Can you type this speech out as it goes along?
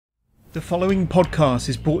The following podcast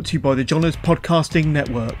is brought to you by the Johners Podcasting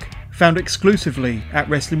Network, found exclusively at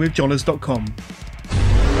wrestlingwithjohners.com.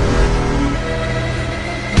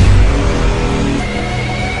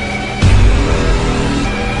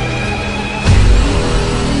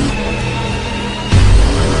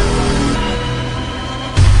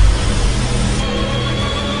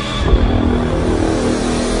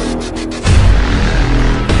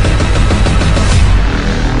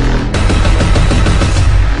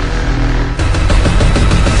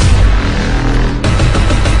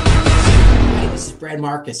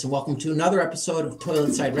 Marcus, and welcome to another episode of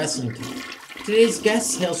Toilet Side Wrestling Talk. Today's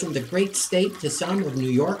guest hails from the great state to some of New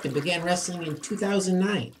York and began wrestling in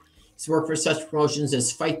 2009. He's worked for such promotions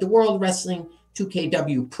as Fight the World Wrestling,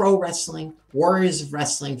 2KW Pro Wrestling, Warriors of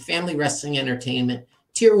Wrestling, Family Wrestling Entertainment,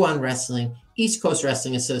 Tier 1 Wrestling, East Coast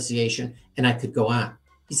Wrestling Association, and I could go on.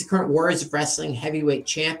 He's the current Warriors of Wrestling Heavyweight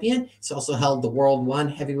Champion. He's also held the World 1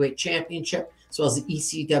 Heavyweight Championship, as well as the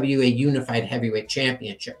ECWA Unified Heavyweight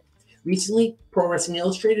Championship. Recently, Pro Wrestling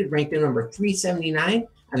Illustrated ranked him number 379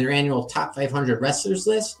 on their annual top 500 wrestlers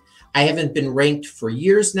list. I haven't been ranked for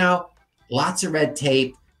years now. Lots of red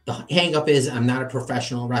tape. The hang up is I'm not a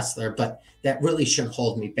professional wrestler, but that really shouldn't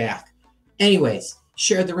hold me back. Anyways,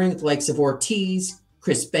 shared the ring with the likes of Ortiz,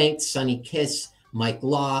 Chris Banks, Sonny Kiss, Mike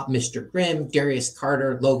Law, Mr. Grimm, Darius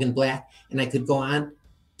Carter, Logan Black, and I could go on,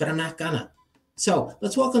 but I'm not gonna. So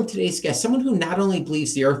let's welcome today's guest, someone who not only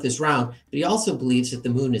believes the earth is round, but he also believes that the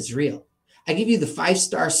moon is real. I give you the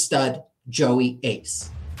 5-star stud, Joey Ace.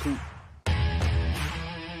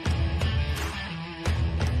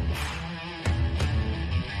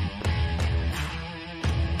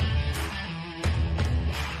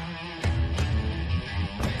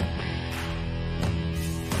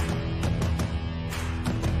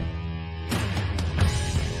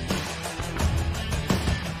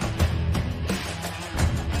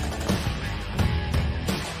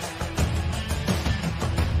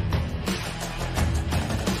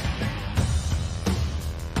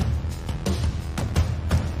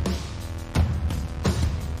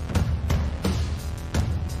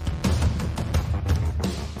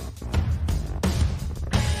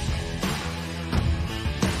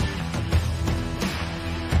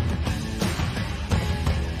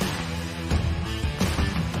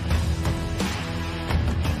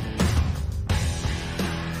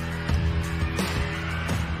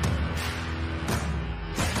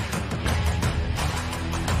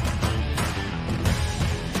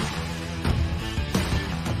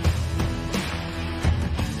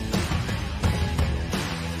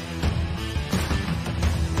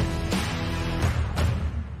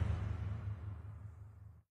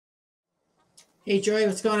 Hey, Joey,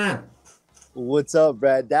 what's going on? What's up,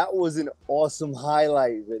 Brad? That was an awesome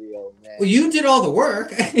highlight video, man. Well, you did all the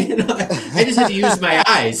work. I just had to use my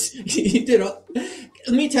eyes. You did all. Let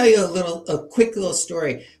me tell you a quick little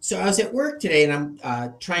story. So I was at work today, and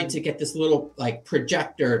I'm trying to get this little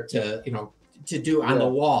projector to do on the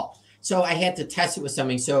wall. So I had to test it with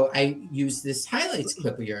something. So I used this highlights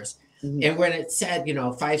clip of yours. Mm-hmm. And when it said,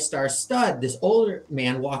 5-star stud, this older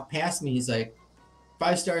man walked past me. He's like,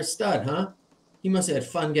 5-star stud, huh? He must have had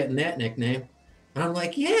fun getting that nickname. And I'm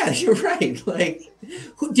like, yeah, you're right. Like,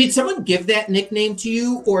 did someone give that nickname to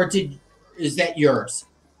you, or is that yours?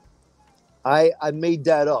 I made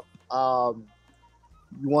that up.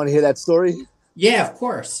 You want to hear that story? Yeah, of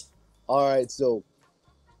course. All right, so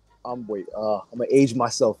I'm gonna age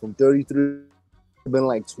myself. I'm 33. I've been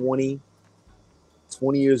like 20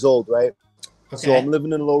 years old, right? Okay. So I'm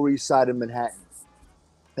living in the Lower East Side of Manhattan.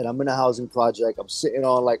 And I'm in a housing project. I'm sitting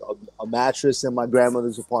on like a mattress in my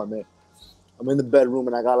grandmother's apartment. I'm in the bedroom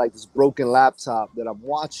and I got like this broken laptop that I'm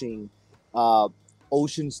watching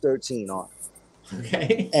Ocean's 13 on.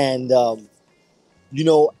 Okay. And,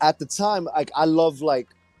 at the time, like I love like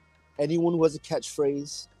anyone who has a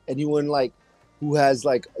catchphrase, anyone like who has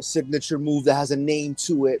like a signature move that has a name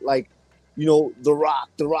to it, like, the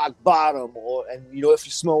rock bottom, and if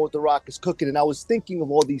you smell what the Rock is cooking. And I was thinking of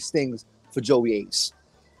all these things for Joey Ace.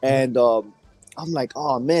 And I'm like,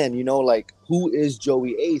 oh, man, who is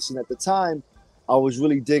Joey Ace? And at the time, I was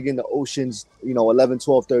really digging the Oceans, 11,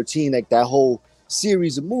 12, 13, like that whole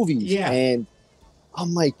series of movies. Yeah. And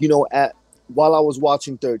I'm like, while I was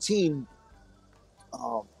watching 13,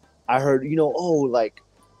 I heard,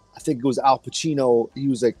 I think it was Al Pacino. He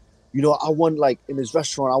was like, I won, like, in his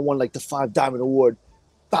restaurant, I won, like, the 5 Diamond Award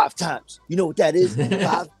 5 times. You know what that is?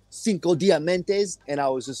 5 Cinco Diamantes. And I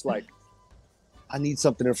was just like, I need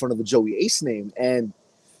something in front of the Joey Ace name. And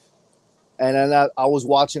then I was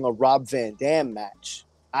watching a Rob Van Dam match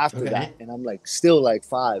after that. And I'm like, still like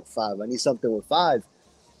 5. I need something with 5.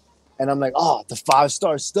 And I'm like, oh, the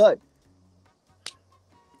 5-star stud.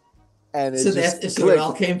 and it So just so it clicked.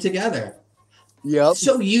 all came together. Yep.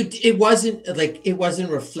 So it wasn't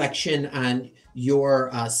reflection on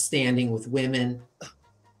your standing with women,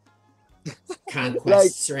 Like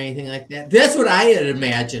conquests or anything like that. That's what I had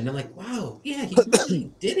imagined. I'm like, wow, yeah, he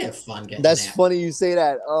really did have fun getting that's that. funny you say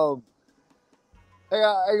that.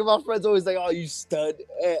 My friends always like, "Oh, you stud,"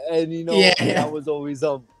 and Yeah, and I yeah. was always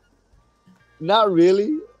not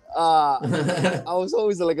really. I was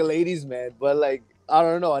always like a ladies' man, but like I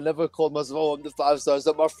don't know. I never called myself, "Oh, I'm the 5 star."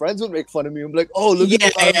 So my friends would make fun of me. I'm like, "Oh, look at the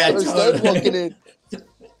Yeah, yeah, 5 star stud walking totally. in,"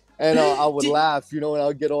 and I would Did, laugh, and I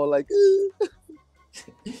would get all like,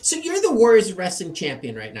 so you're the Warriors wrestling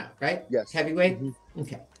champion right now, right? "Yes, Heavyweight. hmm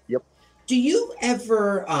Okay. yep." Do you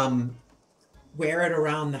ever wear it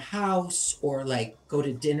around the house or like go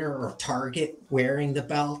to dinner or Target wearing the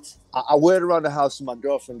belt? I wear it around the house, and my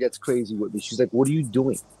girlfriend gets crazy with me. She's like, "What are you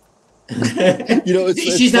doing?"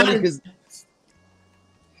 It's She's not. funny because,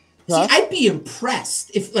 See, huh? I'd be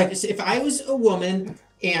impressed if, like I said, if I was a woman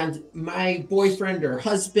and my boyfriend or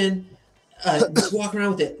husband was walking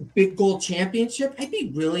around with a big gold championship. I'd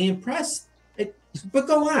be really impressed. But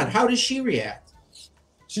go on. How does she react?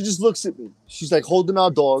 She just looks at me. She's like holding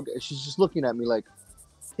our dog, and she's just looking at me like,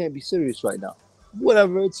 "Can't be serious right now."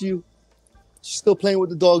 Whatever, it's you. She's still playing with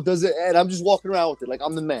the dog, does it? And I'm just walking around with it like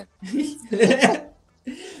I'm the man.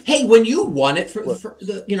 Hey, when you won it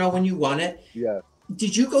What? when you won it, Yeah.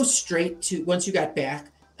 did you go straight to once you got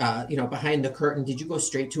back, behind the curtain? Did you go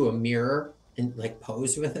straight to a mirror and like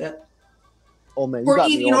pose with it? Oh man, you Or got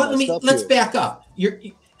me all let messed up let's here. back up.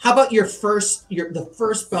 How about the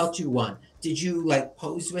first belt you won? Did you like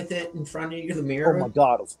pose with it in front of the Oh my mirror?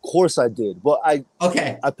 god, of course I did. But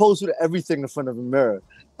Okay. I posed with everything in front of a mirror.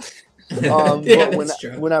 Yeah, But that's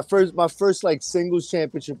true. when I first my first like singles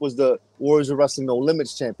championship was the Warriors of Wrestling No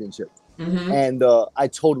Limits championship, Hmm. and I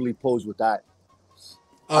totally posed with that.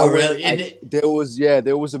 I Oh, went. really? And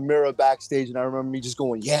There was a mirror backstage, and I remember me just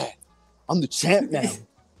going, "Yeah, I'm the champ now.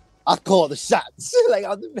 I call the shots." Like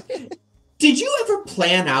I'm the man. did you ever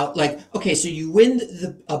plan out like okay, so you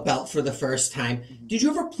win a belt for the first time? Did you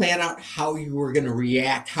ever plan out how you were going to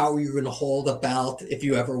react, how you were going to hold a belt if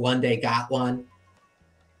you ever one day got one?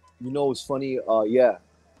 It's funny. Yeah,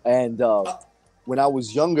 and Uh, when I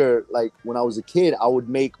was younger, like when I was a kid, I would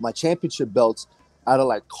make my championship belts out of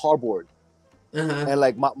like cardboard. uh-huh. And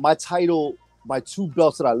like my title, my two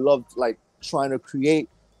belts that I loved like trying to create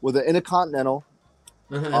were the Intercontinental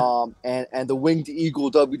Uh-huh. and the Winged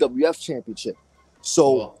Eagle WWF Championship. So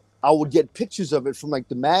Cool. I would get pictures of it from like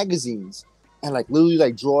the magazines and like literally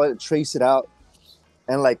like draw it, trace it out,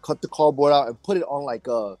 and like cut the cardboard out and put it on like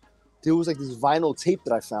there was like this vinyl tape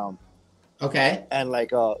that I found Okay. and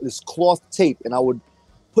like this cloth tape, and I would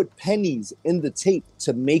put pennies in the tape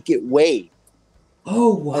to make it weigh.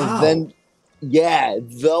 Oh, And wow. then yeah,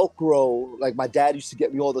 Velcro, like my dad used to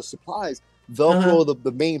get me all the supplies, Uh-huh. Velcro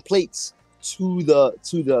the main plates to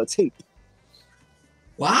the tape.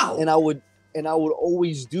 Wow. And I would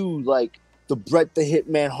always do like the Bret the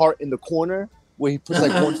Hitman Hart in the corner where he puts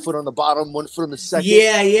like one Uh-huh. foot on the bottom, one foot on the second,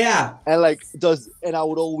 Yeah, yeah. and and I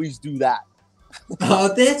would always do that.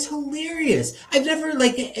 Oh, that's hilarious. I've never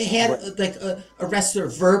like But had like a wrestler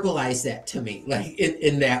verbalize that to me like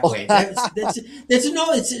in that way. That's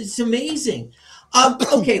no, it's amazing.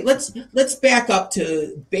 Okay, let's back up to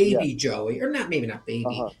yeah, baby Joey, or not maybe not baby.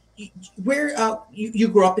 uh-huh. Where you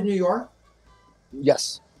grew up in New York?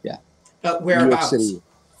 Yes, yeah. New York Whereabouts? City.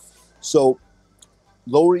 So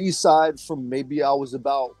Lower East Side from maybe I was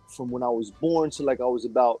about from when I was born to like I was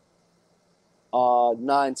about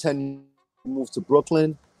 9, 10, moved to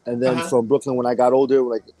Brooklyn. And then Uh-huh. from Brooklyn, when I got older,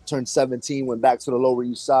 like turned 17, went back to the Lower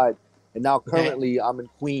East Side. And now Okay. currently I'm in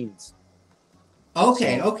Queens.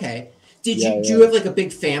 Okay, So okay. yeah, Do you yeah. have like a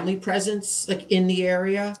big family presence like in the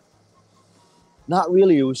area? Not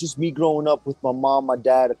really. It was just me growing up with my mom, my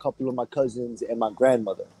dad, a couple of my cousins, and my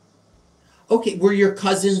grandmother. Okay, were your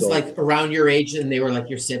cousins So like around your age and they were like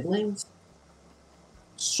your siblings?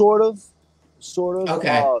 sort of, sort of.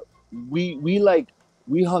 Okay.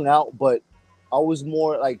 We hung out, but I was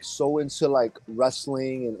more like so into like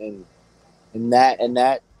wrestling and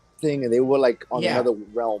that thing, and they were like on Yeah. another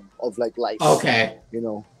realm of like life, Okay. you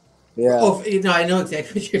know. Yeah, Oh, I know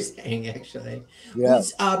exactly what you're saying actually. yeah.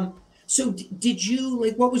 Was so did you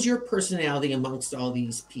like what was your personality amongst all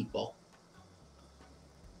these people?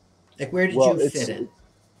 Like where did Well, you fit in?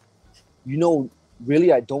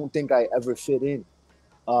 really, I don't think I ever fit in.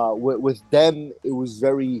 With them, it was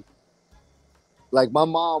very like my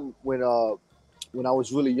mom when I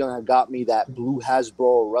was really young, had got me that blue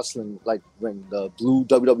Hasbro wrestling like ring, the blue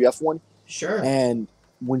WWF one. Sure. And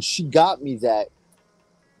when she got me that,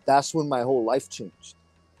 that's when my whole life changed.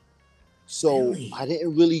 So Really? I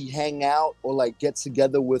didn't really hang out or like get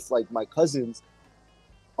together with like my cousins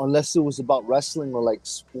unless it was about wrestling or like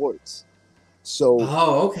sports. So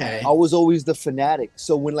Oh, I okay. was always the fanatic.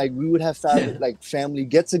 So when like we would have family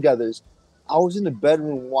get-togethers, I was in the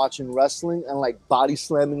bedroom watching wrestling and like body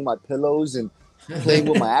slamming my pillows and playing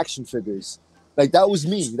with my action figures. Like that was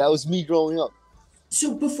me. That was me growing up.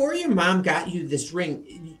 So before your mom got you this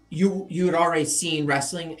ring, you had already seen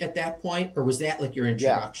wrestling at that point, or was that like your Yeah.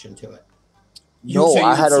 introduction to it? You No, so I you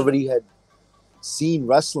would had see. already had seen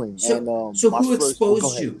wrestling and So my who first. Oh, go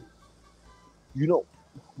exposed ahead. you? You know,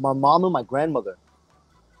 my mom and my grandmother.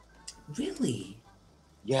 Really?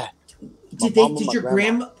 Yeah, my Did they? mom and Did my your grandma.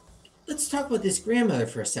 grandma? Let's talk about this grandmother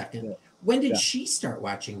for a second. Yeah, When did yeah. she start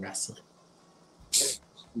watching wrestling?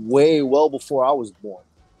 Way well before I was born.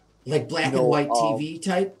 Like You black and know, white TV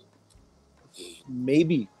type?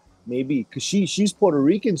 maybe, maybe because she's Puerto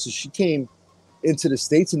Rican, so she came into the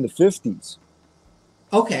States in the 50s.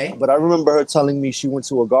 Okay. But I remember her telling me she went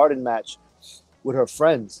to a garden match with her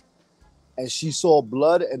friends and she saw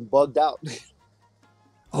blood and bugged out.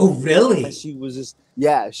 Oh, And really? she was just,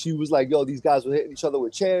 yeah, she was like, yo, these guys were hitting each other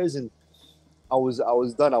with chairs. And I was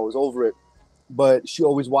done. I was over it. But she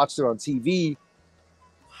always watched it on TV.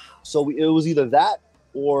 So it was either that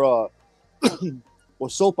or or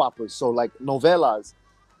soap operas. So like novelas.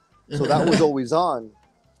 So that was always on.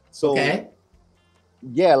 So Okay.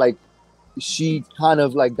 yeah, like she kind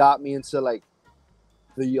of like got me into like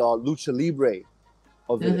the lucha libre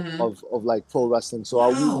of it Hmm. of like pro wrestling. So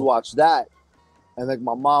we would Wow. watch that, and like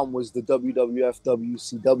my mom was the WWF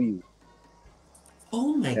WCW.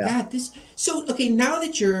 Oh my Yeah, God. This so okay, now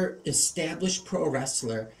that you're established pro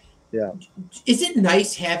wrestler, yeah, is it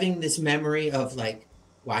nice having this memory of like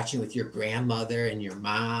watching with your grandmother and your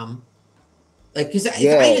mom? Like, because if I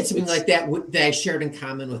yeah. had something It's like that that I shared in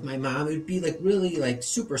common with my mom, it would be like really like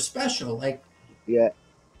super special. Like, yeah,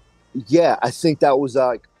 yeah. I think that was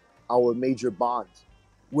like our major bond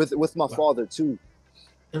with my wow. father too.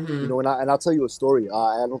 You Hmm. know, and I'll tell you a story.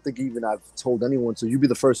 I don't think even I've told anyone, so you be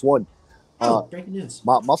the first one. Uh, Oh, breaking news.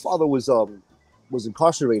 my father was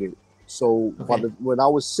incarcerated. So Okay. when I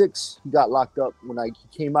was 6, he got locked up. When he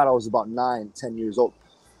came out, I was about 9, 10 years old.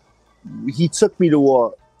 He took me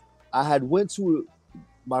to I had went to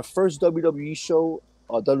my first WWE show,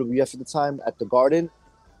 WWF at the time, at the Garden,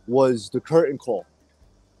 was the Curtain Call.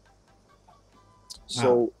 Wow.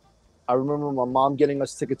 So I remember my mom getting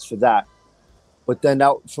us tickets for that. But then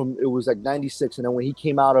out from it was like 96, and then when he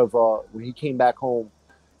came back home,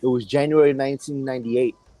 it was January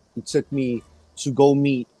 1998. He took me to go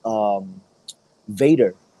meet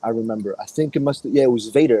Vader. I remember. I think it was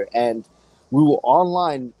Vader, and we were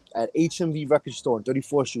online at HMV Record Store on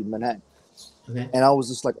 34th Street, Manhattan. Okay. And I was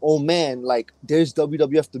just like, oh man, like there's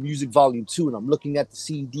WWF The Music Volume 2. And I'm looking at the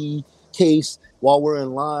CD case while we're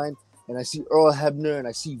in line. And I see Earl Hebner and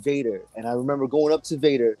I see Vader. And I remember going up to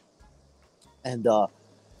Vader and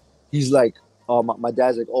he's like, my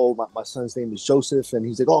dad's like, oh, my son's name is Joseph. And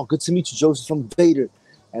he's like, oh, good to meet you, Joseph. I'm Vader.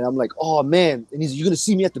 And I'm like, oh man. And he's like, you going to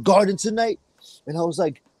see me at the Garden tonight? And I was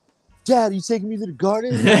like, Dad, are you taking me to the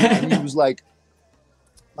Garden? And he was like,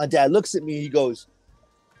 my dad looks at me. He goes,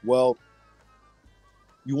 well,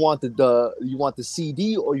 you want the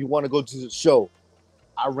CD or you want to go to the show?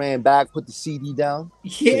 I ran back, put the CD down,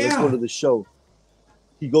 said, let's go to Yeah. the show.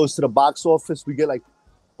 He goes to the box office. We get like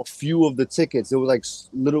a few of the tickets. It was like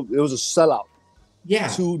it was a sellout. Yeah.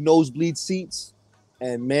 2 nosebleed seats.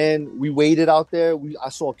 And man, we waited out there. I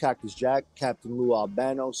saw Cactus Jack, Captain Lou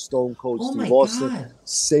Albano, Stone Cold Oh Steve my Austin, God.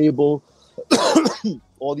 Sable,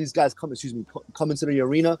 all these guys come into the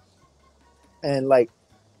arena. And like,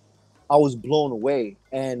 I was blown away.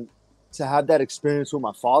 And to have that experience with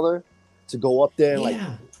my father, to go up there and like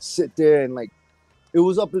Yeah. sit there and like, it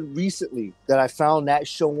was up recently that I found that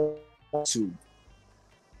show on YouTube.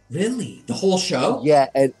 Really? The whole show? Yeah,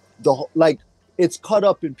 and like it's cut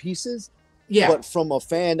up in pieces, Yeah. but from a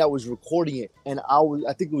fan that was recording it. And I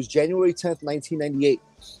think it was January 10th, 1998.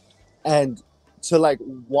 And to like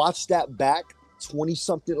watch that back 20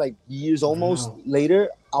 something like years almost Wow. later,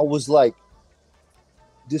 I was like,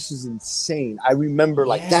 this is insane. I remember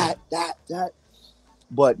like Yeah. that.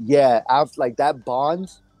 But yeah, after like that bond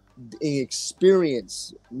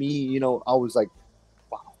experience, I was like,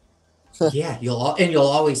 wow. Yeah. You'll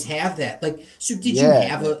always have that. Like, so did you Yeah,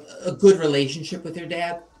 have man. a good relationship with your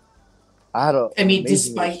dad? I had I an mean, amazing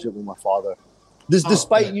despite. relationship with my father. Oh,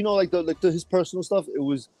 Despite good. his personal stuff, it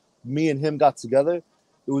was me and him got together.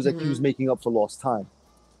 It was like he was Hmm. making up for lost time.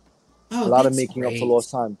 A Oh, lot of that's making up for great.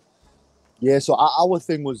 lost time. Yeah, so our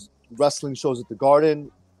thing was wrestling shows at the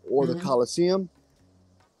Garden or the Hmm. Coliseum.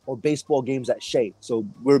 or baseball games at Shea. So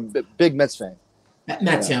we're big Mets fan.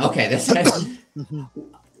 Mets fan. Okay, that's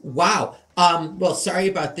wow. Well, sorry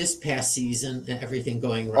about this past season and everything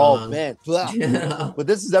going Oh wrong. man, You know? but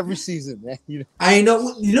this is every season, man. I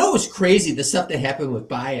know. You know, it was crazy the stuff that happened with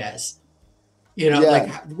Baez. You know, Yeah.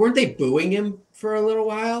 like weren't they booing him for a little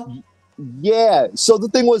while? Yeah. So the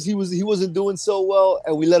thing was, he wasn't doing so well,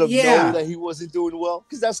 and we let him know Yeah. that he wasn't doing well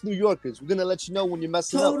because that's New Yorkers. We're gonna let you know when you're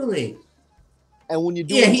messing up, Totally. and when you're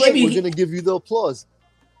doing great, we're gonna give you the applause.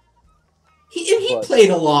 He played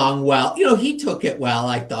along well. You know, he took it well,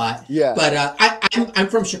 I thought. Yeah. But I'm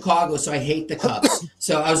from Chicago, so I hate the Cubs.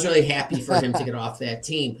 So I was really happy for him to get off that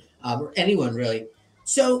team, or anyone really.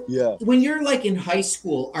 So Yeah. when you're like in high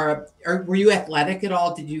school, were you athletic at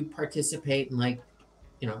all? Did you participate in like,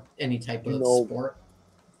 you know, any type of sport?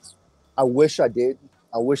 I wish I did.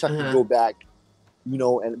 I wish I could go back, you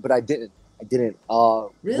know, but I didn't.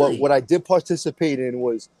 Really? What I did participate in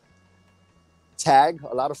was tag,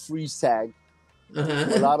 a lot of freeze tag,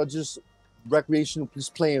 a lot of just recreational,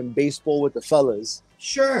 just playing baseball with the fellas.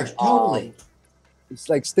 Sure, totally. It's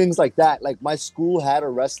like things like that. Like my school had a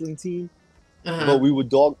wrestling team, but we were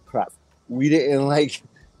dog crap. We didn't like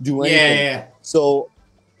do anything. Yeah. So,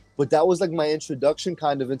 but that was like my introduction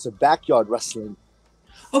kind of into backyard wrestling.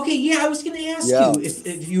 Okay, yeah, I was going to ask you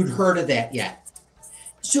if you'd heard of that yet.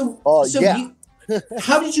 So yeah.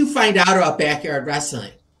 How did you find out about backyard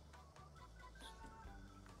wrestling?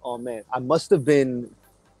 Oh man, I must have been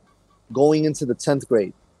going into the 10th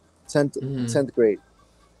grade, 10th grade,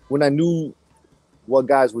 when I knew what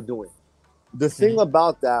guys were doing. The thing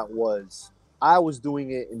about that was I was doing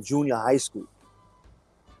it in junior high school.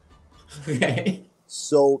 Okay.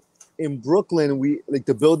 So in Brooklyn, we like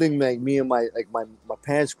the building like me and my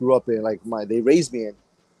parents grew up in, they raised me in.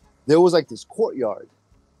 There was like this courtyard.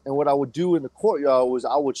 And what I would do in the courtyard was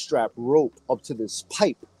I would strap rope up to this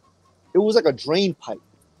pipe. It was like a drain pipe.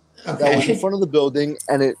 Okay. That was in front of the building,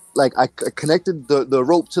 and it like I connected the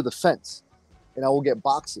rope to the fence, and I would get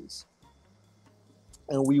boxes,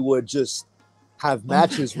 and we would just have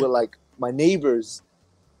matches with like my neighbors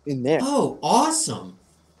in there. Oh, awesome!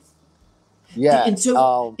 Yeah, and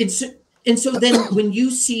so then when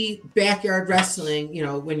you see backyard wrestling, you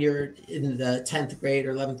know, when you're in the 10th grade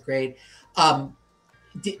or 11th grade,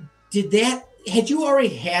 did that? Had you already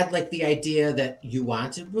had like the idea that you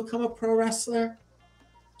wanted to become a pro wrestler?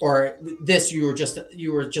 Or you were just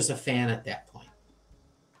a fan at that point?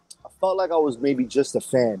 I felt like I was maybe just a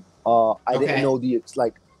fan. I didn't know it's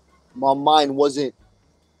like my mind wasn't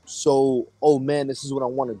so, oh man, this is what I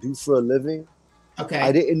want to do for a living. Okay.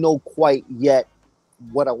 I didn't know quite yet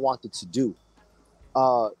what I wanted to do.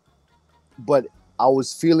 But I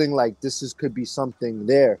was feeling like could be something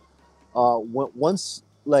there. Once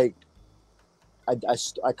like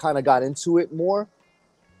I kind of got into it more.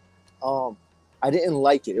 I didn't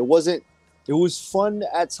like it. It was fun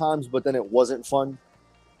at times, but then it wasn't fun.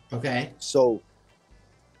 Okay. So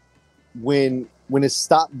when it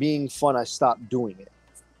stopped being fun, I stopped doing it.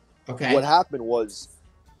 Okay. What happened was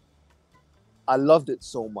I loved it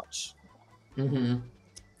so much. Mm-hmm.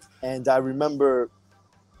 And I remember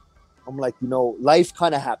I'm like, you know, life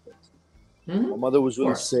kind of happened. Mm-hmm. My mother was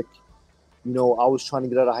really sick. You know, I was trying to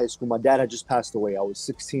get out of high school. My dad had just passed away. I was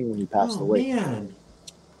 16 when he passed away. Man.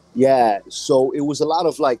 Yeah, so it was a lot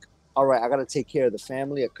of like, all right, I got to take care of the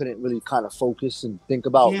family. I couldn't really kind of focus and think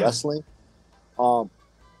about wrestling.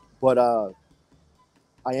 But I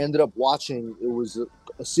ended up watching, it was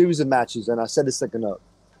a series of matches, and I said this like in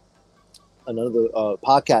another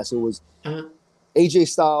podcast. It was AJ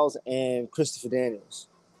Styles and Christopher Daniels.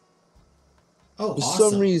 Oh, For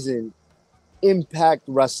some reason, Impact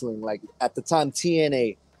Wrestling, like at the time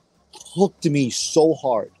TNA, hooked me so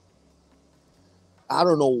hard. I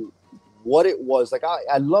don't know what it was. Like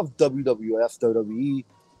I love WWF, WWE,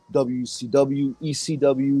 WCW,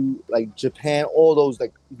 ECW, like Japan, all those,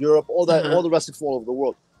 like Europe, all that, all the wrestling from all over the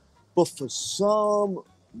world. But for some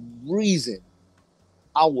reason,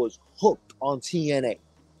 I was hooked on TNA.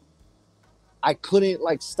 I couldn't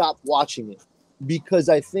like stop watching it because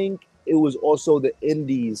I think it was also the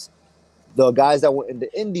indies. The guys that were in the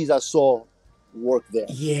indies I saw work there.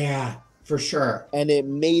 Yeah, for sure. And it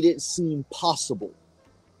made it seem possible.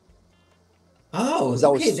 Oh, because I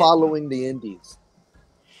was following the indies.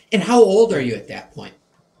 And how old are you at that point?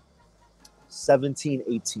 17,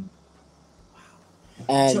 18.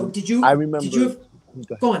 And so did you? I remember.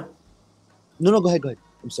 Go on. No, go ahead.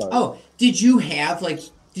 I'm sorry. Oh, did you have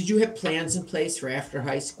plans in place for after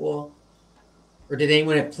high school, or did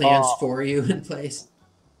anyone have plans for you in place?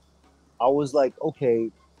 I was like, okay.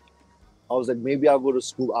 I was like, maybe I'll go to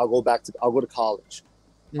school. I'll go to college.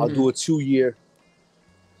 Mm-hmm. I'll do a 2-year.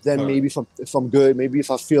 Then maybe if I'm good, maybe if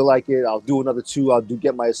I feel like it, I'll do another 2. I'll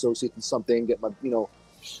get my associate in something, get my,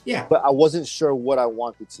 Yeah. But I wasn't sure what I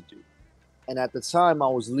wanted to do. And at the time I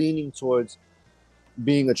was leaning towards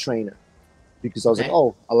being a trainer because I was like,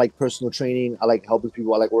 oh, I like personal training. I like helping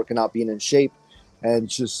people. I like working out, being in shape and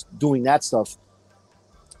just doing that stuff.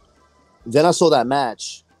 Then I saw that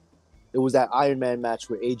match. It was that Iron Man match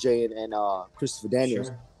with AJ and Christopher Daniels.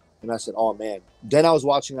 Sure. And I said, oh, man. Then I was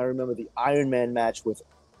watching, I remember the Iron Man match with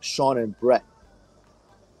Sean and Brett.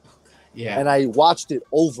 Yeah. And I watched it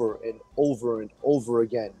over and over and over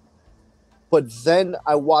again. But then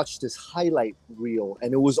I watched this highlight reel,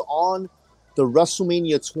 and it was on the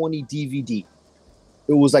WrestleMania 20 DVD.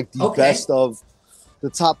 It was like the best of the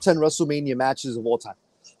top 10 WrestleMania matches of all time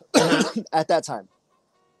at that time.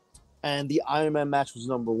 And the Iron Man match was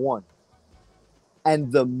number 1.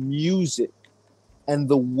 And the music and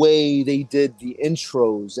the way they did the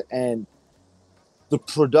intros and the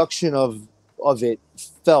production of it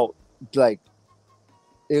felt like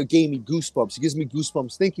it gave me goosebumps. It gives me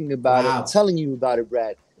goosebumps thinking about it and telling you about it,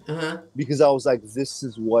 Brad. Because I was like, this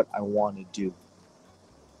is what I want to do.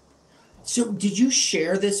 So did you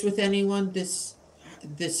share this with anyone, this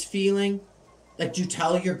feeling? Like, do you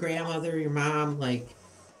tell your grandmother, your mom, like,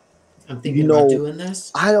 I'm thinking about doing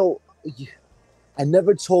this? I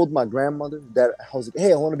never told my grandmother that I was like,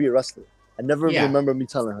 hey, I want to be a wrestler. I never remember me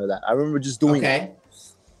telling her that. I remember just doing it.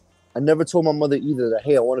 I never told my mother either that,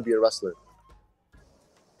 hey, I want to be a wrestler.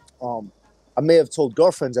 I may have told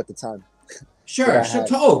girlfriends at the time. Sure.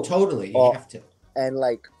 Totally. You have to. And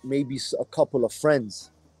like maybe a couple of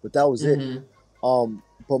friends, but that was it.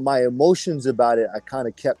 But my emotions about it, I kind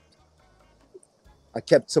of kept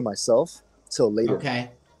to myself till later.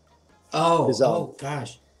 Okay. Oh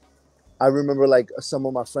gosh. I remember like some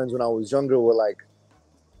of my friends when I was younger were like,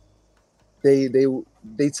 they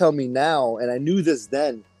tell me now, and I knew this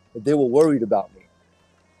then, that they were worried about me.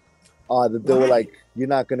 That they were like, you're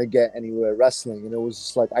not going to get anywhere wrestling. And it was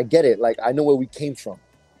just like, I get it. Like, I know where we came from.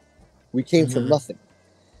 We came from nothing.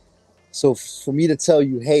 So for me to tell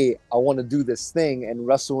you, hey, I want to do this thing and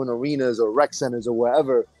wrestle in arenas or rec centers or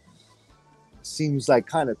wherever seems like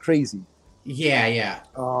kind of crazy. Yeah.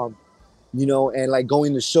 And like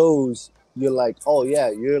going to shows, you're like, oh yeah,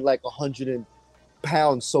 you're like 100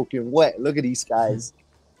 pounds soaking wet. Look at these guys.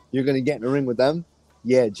 You're going to get in the ring with them?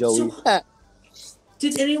 Yeah, Joey.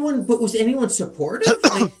 Was anyone supportive?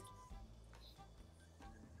 Like,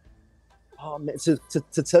 man,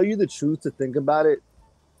 to tell you the truth, to think about it,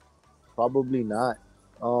 probably not.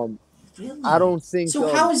 Really? I don't think.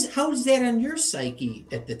 So how is that on your psyche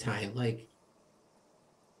at the time? Like,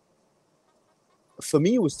 for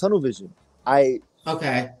me, it was tunnel vision.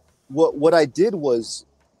 What I did was,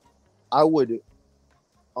 I would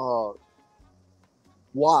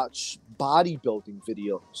watch bodybuilding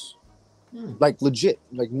videos. Like legit,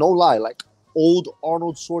 like no lie, like old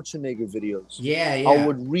Arnold Schwarzenegger videos. Yeah. I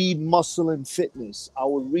would read Muscle and Fitness. I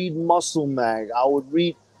would read Muscle Mag. I would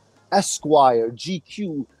read Esquire,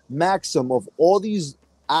 GQ, Maxim, of all these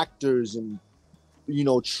actors and,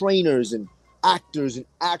 trainers and actors and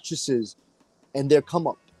actresses and their come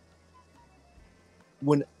up.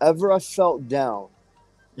 Whenever I felt down,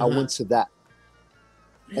 I went to that.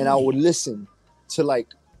 Really? And I would listen to like,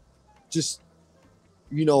 just,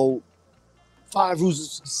 5 Rules of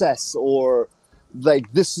Success, or like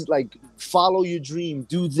this is like follow your dream,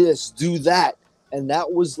 do this, do that. And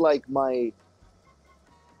that was like my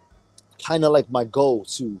kind of like my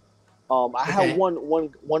go-to. I had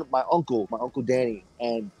one my uncle Danny,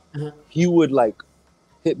 and he would like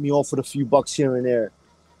hit me off with a few bucks here and there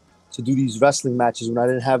to do these wrestling matches when I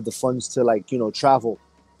didn't have the funds to like, travel.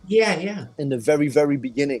 Yeah. In the very, very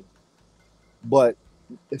beginning. But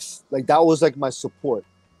it's like that was like my support.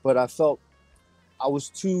 But I felt I was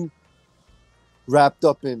too wrapped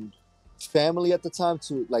up in family at the time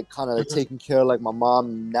to like kind of like taking care of like my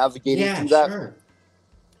mom, navigating through that. Sure.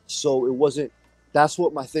 So it wasn't, that's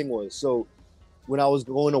what my thing was. So when I was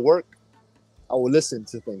going to work, I would listen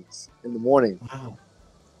to things in the morning. Wow.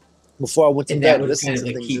 Before I went to bed, listen to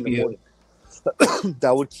like things in the morning.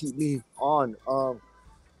 That would keep me on.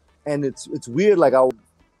 And it's weird. Like I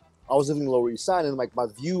was living in Lower East Side, and like my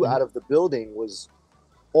view out of the building was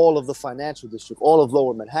all of the financial district, all of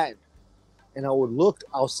Lower Manhattan. And I would look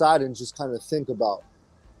outside and just kind of think about,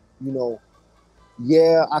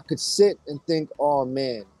 I could sit and think, oh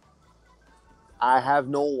man, I have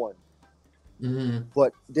no one.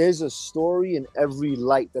 But there's a story in every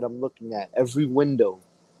light that I'm looking at, every window,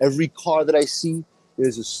 every car that I see,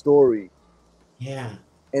 there's a story. Yeah.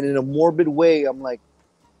 And in a morbid way, I'm like,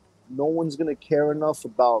 no one's going to care enough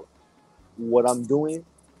about what I'm doing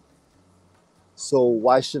So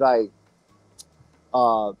why should I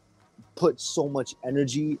put so much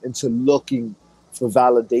energy into looking for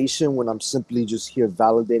validation when I'm simply just here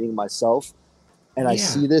validating myself? And I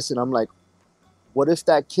see this and I'm like, what if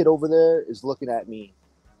that kid over there is looking at me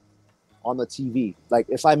on the TV? Like,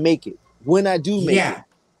 if I make it, when I do make it,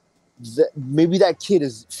 maybe that kid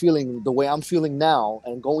is feeling the way I'm feeling now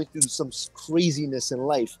and going through some craziness in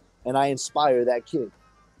life, and I inspire that kid.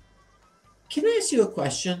 Can I ask you a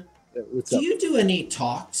question? Do you do any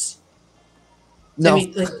talks? No. I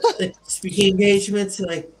mean, like speaking engagements,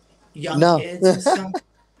 like young kids and stuff?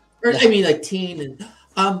 Or, I mean, like teen and,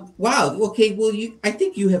 wow. Okay. Well, I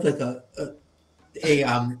think you have like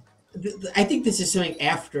I think this is something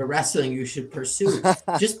after wrestling you should pursue,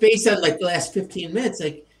 just based on like the last 15 minutes.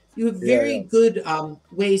 Like, you have very good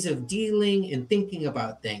ways of dealing and thinking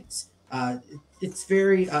about things. It's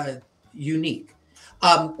very unique.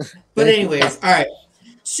 But anyways, all right.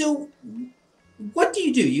 So what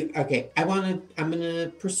do? I'm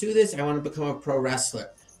gonna pursue this. I want to become a pro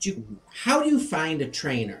wrestler. How do you find a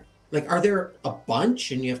trainer? Like, are there a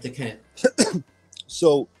bunch and you have to kind of...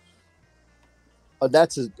 So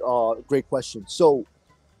that's a great question. So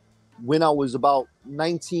when I was about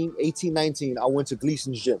 19, I went to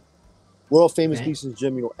Gleason's gym. World famous Gleason's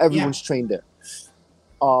gym. You know, everyone's trained there.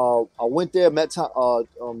 I went there, met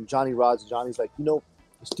Johnny Rods. Johnny's like, you know,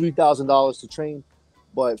 it's $3,000 to train,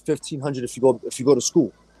 but $1,500 if you go to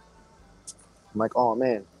school. I'm like, oh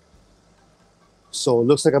man. So it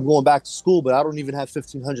looks like I'm going back to school, but I don't even have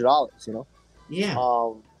 $1,500. You know. Yeah.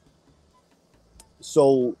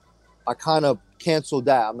 So I kind of canceled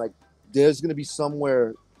that. I'm like, there's gonna be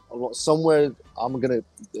somewhere. There's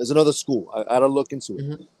another school. I gotta look into it.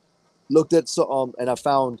 Mm-hmm. Looked at and I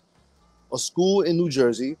found a school in New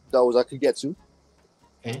Jersey that I could get to,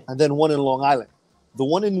 and then one in Long Island. The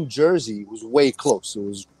one in New Jersey was way close. It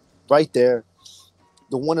was right there.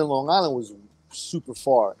 The one in Long Island was super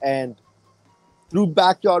far. And through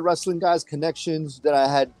backyard wrestling guys, connections that I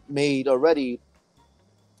had made already,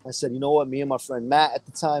 I said, you know what? Me and my friend Matt at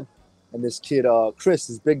the time, and this kid Chris,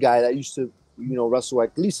 this big guy that used to, you know, wrestle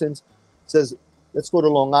at Gleason's, says, let's go to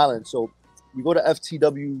Long Island. So we go to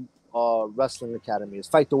FTW Wrestling Academy. It's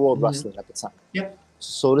Fight the World Wrestling at the time. Yep.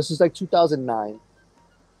 So this is like 2009.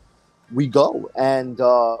 We go, and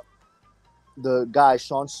the guy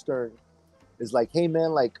Sean Stern is like, "Hey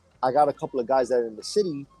man, like I got a couple of guys that are in the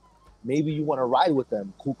city. Maybe you want to ride with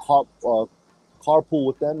them? Cool, carpool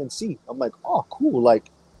with them and see." I'm like, "Oh, cool!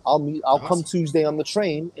 Like I'll come Tuesday on the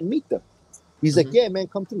train and meet them." He's like, "Yeah, man,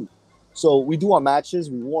 come through." So we do our matches,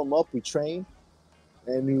 we warm up, we train,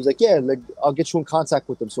 and he was like, "Yeah, like I'll get you in contact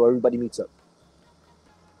with them so everybody meets up."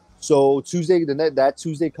 So Tuesday, that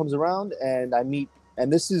Tuesday comes around, and I meet.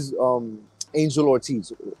 And this is Angel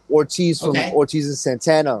Ortiz from Ortiz and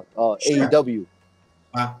Santana, AEW.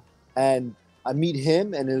 Wow. And I meet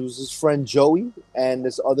him, and it was his friend Joey and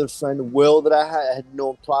this other friend Will that I had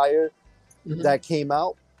known prior that came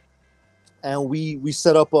out. And we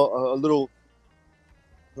set up a little,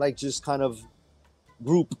 like, just kind of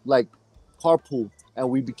group, like carpool, and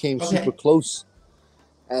we became super close.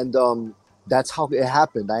 And that's how it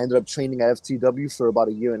happened. I ended up training at FTW for about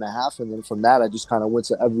 1.5 years, and then from that, I just kind of went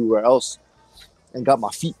to everywhere else and got my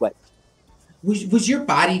feet wet. Was your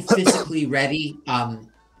body physically ready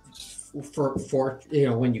for you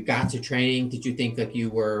know, when you got to training? Did you think like you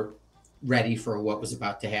were ready for what was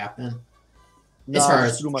about to happen? No, as far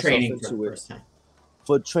as training for the first time.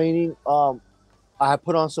 For training, I had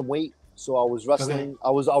put on some weight, so I was wrestling. I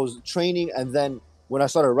was training, and then when I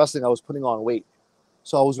started wrestling, I was putting on weight.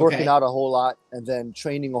 So I was working out a whole lot and then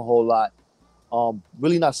training a whole lot.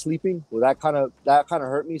 Really not sleeping. Well, that kind of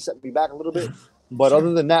hurt me, set me back a little bit. But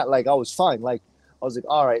other than that, like I was fine. Like I was like,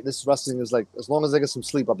 all right, this wrestling is like, as long as I get some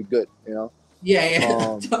sleep, I'll be good. You know?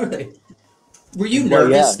 Yeah, totally. Were you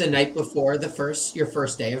nervous the night before your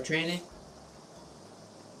first day of training?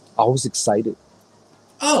 I was excited.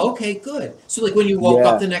 Oh, okay, good. So like when you woke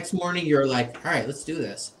up the next morning, you're like, all right, let's do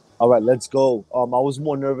this. All right, let's go. I was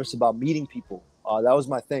more nervous about meeting people. That was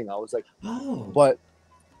my thing. I was like, but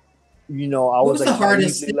you know, what was the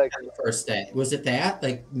hardest thing on the first day? Was it that,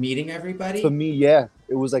 like, meeting everybody? For me, yeah.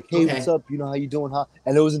 It was like, hey, what's up? You know, how you doing? Huh?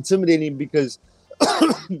 And it was intimidating because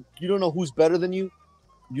you don't know who's better than you.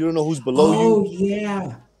 You don't know who's below you. Oh,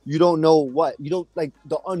 yeah. You don't know what. You don't, like,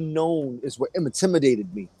 the unknown is what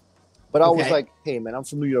intimidated me. But I was like, hey, man, I'm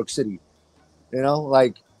from New York City. You know,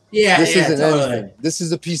 like, this isn't anything. This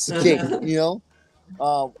is a piece of cake, you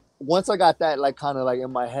know? Once I got that, like, kind of like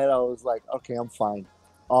in my head, I was like, okay, I'm fine.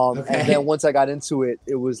 And then once I got into it,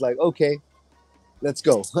 it was like, okay, let's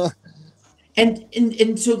go.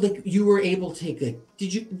 And so like you were able to take a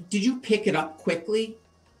did you pick it up quickly?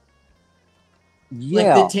 Like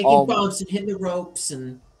the Yeah. taking bumps and hitting the ropes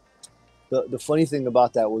and The funny thing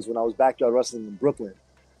about that was when I was backyard wrestling in Brooklyn,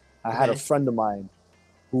 I had a okay. friend of mine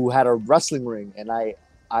who had a wrestling ring, and I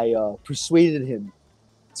persuaded him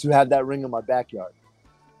to have that ring in my backyard.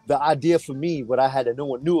 The idea for me, what I had that no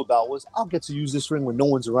one knew about, was I'll get to use this ring when no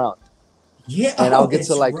one's around, Yeah, and oh, I'll get to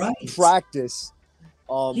that's like right. practice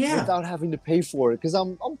Yeah. without having to pay for it because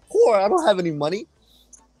I'm poor. I don't have any money,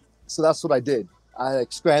 so that's what I did. I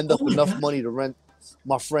like scrammed Oh up my enough God. money to rent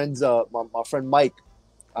my friend's my friend Mike.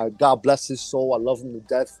 God bless his soul. I love him to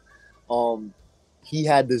death. Um, he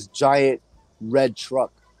had this giant red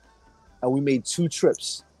truck, and we made 2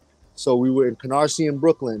 trips. So we were in Canarsie in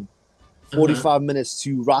Brooklyn, Uh-huh. 45 minutes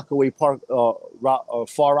to Rockaway Park,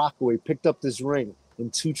 Far Rockaway. Picked up this ring in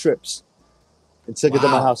 2 trips and took it to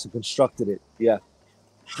my Wow. house and constructed it. Yeah,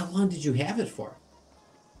 How long did you have it for?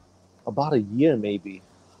 about a year maybe.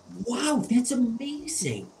 Wow, that's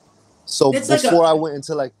amazing. So That's like before I went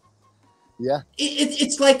into like, yeah,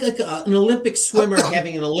 it's like an Olympic swimmer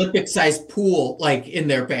having an Olympic-sized pool like in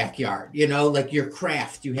their backyard, you know, like your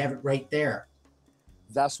craft, you have it right there.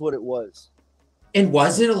 that's what it was. And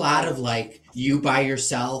was it a lot And of like you by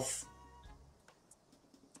yourself?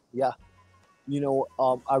 yeah,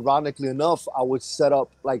 ironically enough, I would set up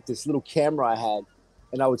like this little camera I had,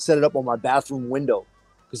 and I would set it up on my bathroom window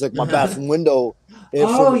because like my Uh-huh. bathroom window,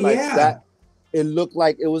 Oh from like yeah. that, it looked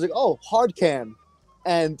like it was like hard cam,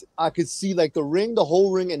 and I could see like the ring, the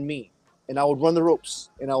whole ring, and me, and I would run the ropes,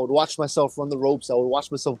 and I would watch myself run the ropes. I would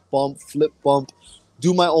watch myself bump, flip, bump,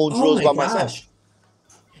 do my own Oh drills my by myself. gosh.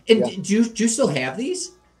 And Yeah. do you still have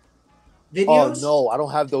these Oh videos? no, I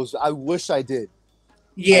don't have those. I wish I did.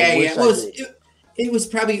 I Yeah, yeah. wish I Well, did. it was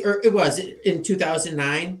probably or it was in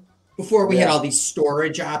 2009 before we had Yeah. all these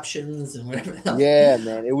storage options and whatever else. Yeah,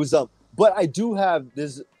 man. It was but I do have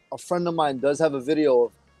this a friend of mine does have a video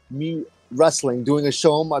of me wrestling, doing a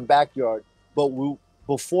show in my backyard. But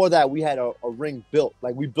before that we had a ring built.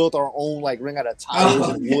 Like we built our own like ring out of tires Oh,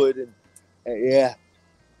 and okay. wood and yeah.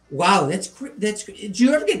 Wow, did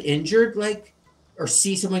you ever get injured like or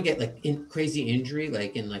see someone get like crazy injury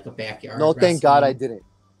like in like a No, backyard thank God I wrestling? didn't.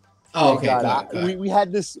 Oh, Thank okay, God. good, good. We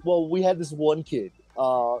had this we had this one kid. He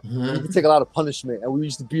Uh-huh. could take a lot of punishment and we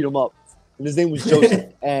used to beat him up. And his name was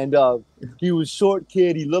Joseph. And he was short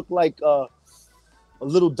kid. He looked like a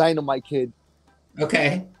little dynamite kid.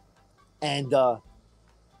 Okay. And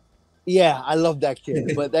yeah, I love that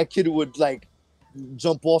kid. But that kid would like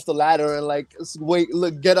jump off the ladder and like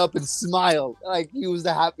get up and smile. Like he was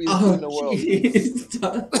the happiest kid in Oh, the world.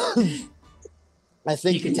 jeez. I He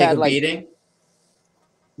think could he take had a like beating.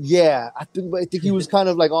 yeah, I think he was kind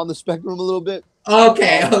of like on the spectrum a little bit.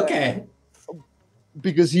 Okay, Um, okay.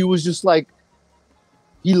 because he was just like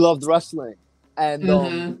he loved wrestling and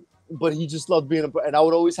Mm-hmm. but he just loved being and I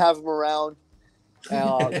would always have him around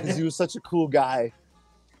because he was such a cool guy.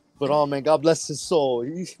 But oh man, God bless his soul.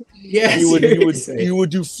 Yeah, He seriously. would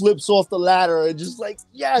do flips off the ladder and just like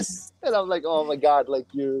yes, and I'm like, oh my God, like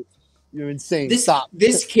you're insane. This Stop.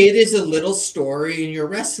 this kid is a little story in your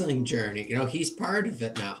wrestling journey. You know, he's part of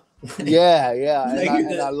it now. Yeah, yeah, Like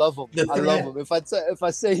and I love him. the I love threat.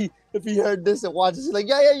 him. if he heard this and watches, he's like,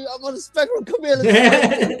 yeah, I'm on the spectrum. Come here,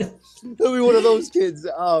 let's fight. He'll be one of those kids.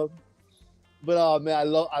 But oh man,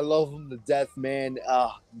 I love him to death, man.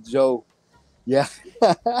 Joe, yeah.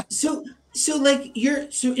 So like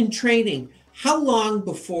so in training, how long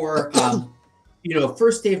before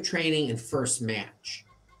first day of training and first match?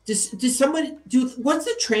 Does someone what's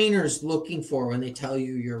the trainers looking for when they tell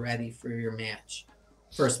you you're ready for your match?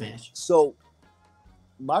 First match. So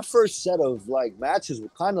my first set of like matches were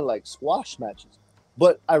kind of like squash matches,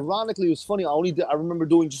 but ironically, it was funny. I remember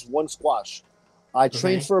doing just one squash. I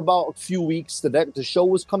trained Okay. for about a few weeks. The show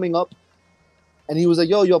was coming up, and he was like,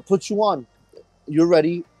 "Yo, put you on. You're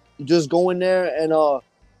ready. You just go in there and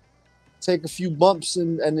take a few bumps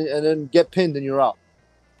and then get pinned, and you're out."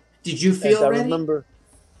 Did you And feel I ready? remember.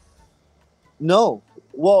 No.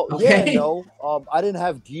 Well, yeah, Okay. no. I didn't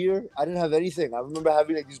have gear. I didn't have anything. I remember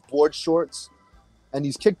having like these board shorts and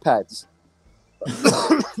these kick pads.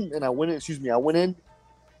 And I went in,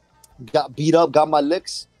 got beat up, got my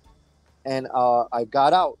licks, and I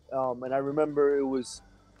got out. And I remember it was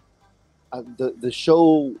the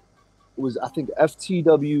show was I think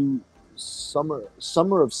FTW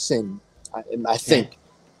Summer of Sin, I think. Okay.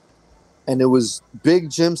 And it was Big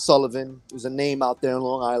Jim Sullivan. It was a name out there in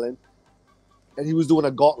Long Island. And he was doing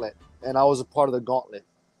a gauntlet. And I was a part of the gauntlet.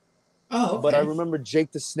 Oh, okay. But I remember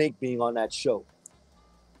Jake the Snake being on that show.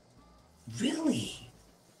 Really?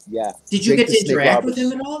 Yeah. Did you Jake get the to Snake interact with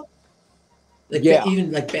Roberts. him at all? Like Yeah.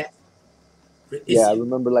 even like back. Yeah, I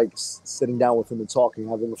remember like sitting down with him and talking,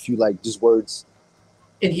 having a few like just words.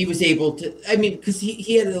 And he was able to. I mean, because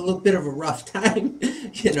he had a little bit of a rough time,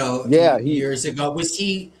 Yeah, years ago. Was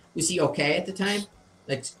he okay at the time?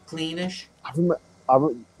 Like cleanish? I remember, I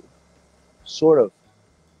re- sort of.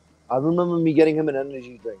 I remember me getting him an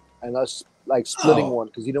energy drink and us like splitting Oh, one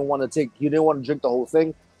because he didn't want to drink the whole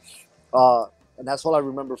thing. Uh, and that's all I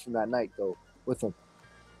remember from that night though with him.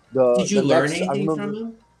 The did you the learn next I anything from remember,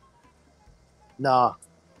 him? nah,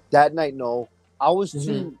 that night no,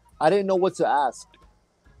 Hmm. I didn't know what to ask.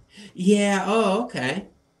 Yeah. Oh, okay.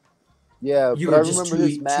 Yeah, You but I were just remember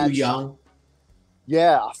his too match. young.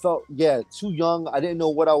 Yeah, I felt too young. I didn't know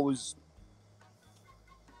what I was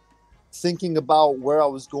thinking about, where I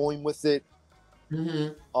was going with it. Hmm.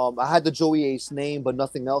 I had the Joey Ace name, but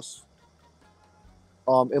nothing else.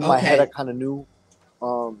 In my head, I Okay. kind of knew.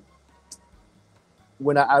 Um,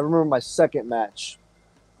 when I remember my second match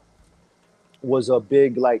was a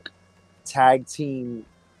big like tag team,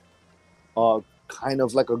 kind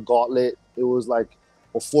of like a gauntlet. It was like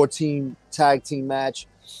a 14 tag team match,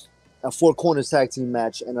 a four corners tag team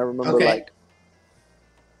match, and I remember Okay. like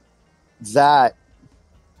that,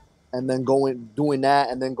 and then doing that,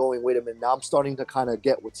 and then going, wait a minute, now I'm starting to kind of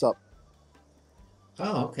get what's up.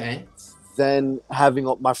 Oh, okay. Then having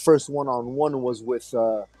my first one-on-one was with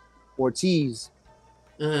Ortiz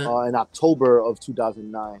Uh, in October of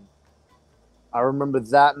 2009. I remember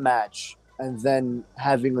that match, and then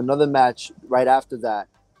having another match right after that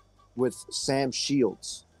with Sam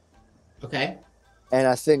Shields. okay. And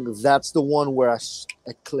I think that's the one where I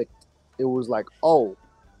clicked. It was like, oh,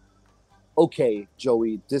 okay,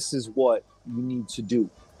 Joey, this is what you need to do.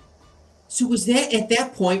 So was that at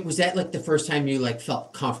that point? Was that like the first time you like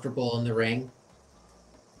felt comfortable in the ring?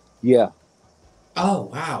 Yeah, Oh,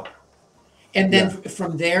 wow. And then yeah,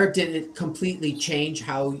 from there, did it completely change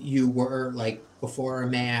how you were like before a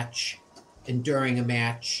match and during a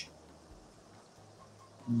match?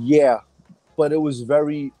 yeah. But it was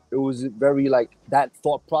very like that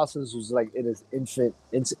thought process was like in its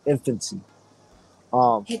infancy.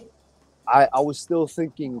 Um, Hey, I was still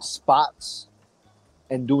thinking spots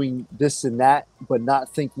and doing this and that, but not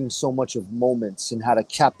thinking so much of moments and how to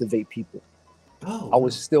captivate people. oh, I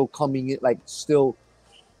was wow. still coming in like still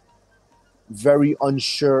very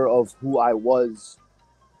unsure of who I was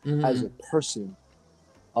as a Hmm. person.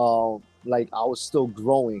 Like I was still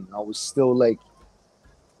growing. I was still like,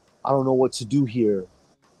 I don't know what to do here.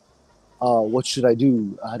 What should I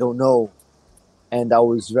do? I don't know. And I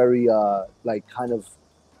was very like kind of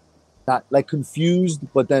not like confused,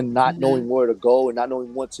 but then not Hmm. knowing where to go and not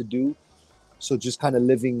knowing what to do. So just kind of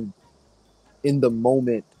living in the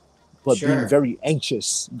moment, but being Sure. very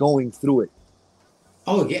anxious going through it.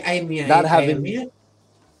 Oh, yeah. I mean, Not I having, mean,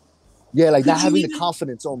 yeah, like not could you having the even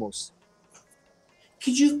confidence almost.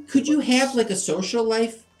 could you have like a social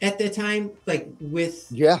life at that time, like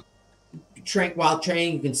with Yeah, while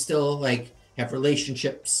training, you can still like have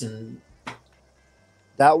relationships and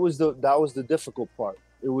that was the difficult part.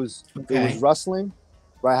 It was okay. wrestling,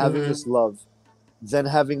 right? Having Hmm. this love, then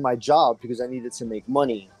having my job because I needed to make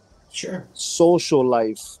money, Sure. social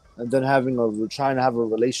life, and then trying to have a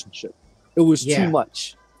relationship. It was too Yeah.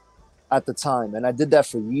 much at the time, and I did that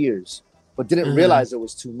for years, but didn't Uh-huh. realize it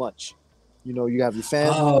was too much. You know, you have your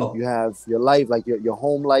fam, Oh. you have your life, like your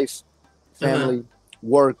home life, Uh-huh. family,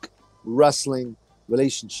 work, wrestling,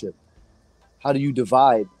 relationship. How do you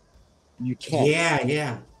divide? You can't. Yeah,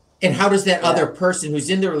 yeah. And how does that Yeah. other person who's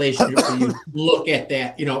in the relationship with you look at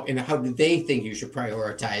that, and how do they think you should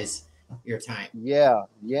prioritize your time? Yeah.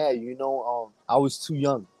 I was too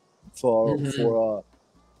young Hmm. for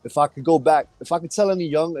if I could go back, if I could tell any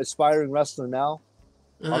young aspiring wrestler now,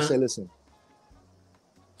 I'll Uh-huh. say, listen,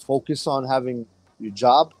 focus on having your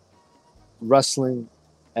job, wrestling,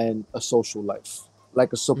 and a social life,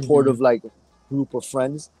 like a Hmm. supportive like group of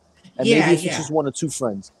friends, and maybe Yeah, if it's yeah. just one or two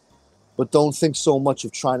friends, but don't think so much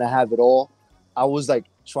of trying to have it all. I was like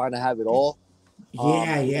trying to have it all,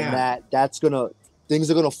 Yeah, and yeah. that's gonna things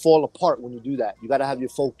are gonna fall apart when you do that. You got to have your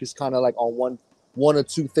focus kind of like on one or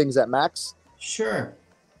two things at max. Sure.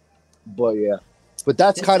 But yeah, but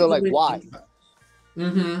that's That's a kind of good like way to why. think about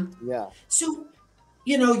it. Hmm. Yeah. So,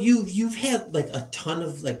 you've had like a ton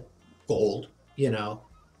of like gold, you know.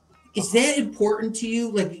 Is Uh-huh. that important to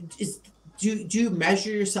you? Like do you measure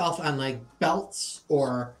yourself on like belts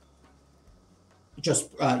or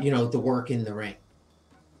just the work in the ring?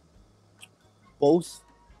 Both.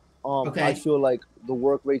 I Okay. feel like the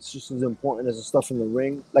work rate's just as important as the stuff in the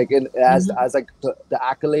ring, like Hmm. as like the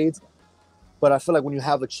accolades. But I feel like when you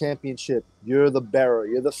have a championship, you're the bearer,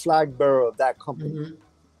 you're the flag bearer of that company. Hmm.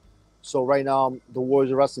 So right now I'm the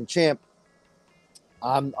Warriors of Wrestling champ.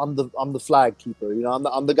 I'm the flag keeper. You know,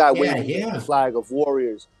 I'm the guy Yeah, waving the yeah. flag of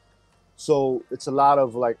Warriors. So it's a lot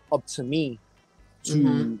of like up to me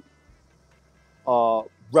Mm-hmm. to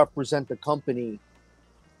represent the company.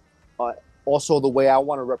 Also the way I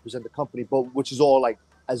want to represent the company, but which is all like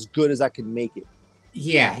as good as I can make it.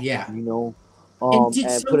 Yeah, yeah. You know, And did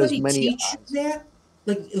and put as somebody many. teach you that?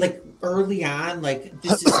 Like early on, like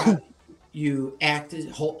this is how you act as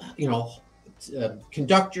whole,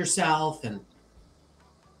 conduct yourself and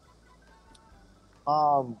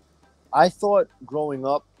I thought growing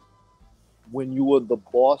up, when you were the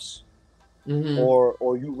boss, mm-hmm,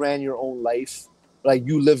 or you ran your own life, like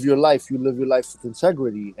you live your life with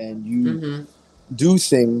integrity, and you mm-hmm, do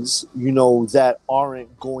things, you know, that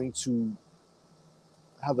aren't going to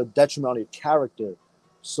have a detriment on your character.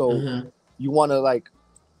 So mm-hmm. you want to like,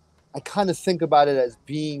 I kind of think about it as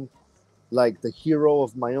being like the hero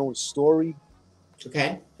of my own story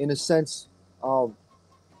Okay. in a sense. Um,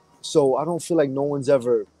 so I don't feel like no one's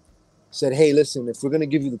ever said, "Hey, listen, if we're gonna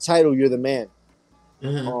give you the title, you're the man."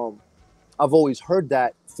 Mm-hmm. Um, I've always heard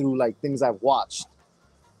that through like things I've watched.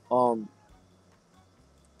 Um,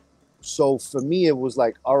 so for me, it was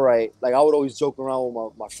like, all right, like I would always joke around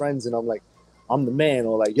with my friends, and I'm like, I'm the man,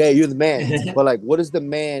 or like, yeah, you're the man. But like, what is the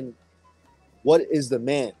man? What is the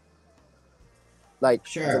man? Like, the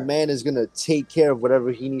Sure. man is gonna take care of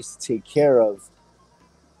whatever he needs to take care of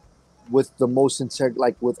with the most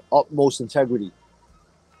with utmost integrity.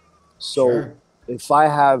 So Sure. if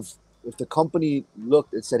if the company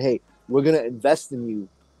looked and said, "Hey, we're gonna invest in you,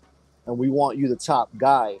 and we want you the top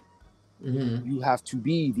guy," Mm-hmm. you have to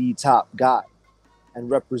be the top guy and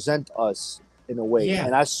represent us in a way. Yeah.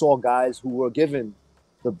 And I saw guys who were given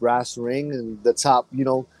the brass ring and the top, you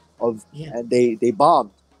know, Yeah. and they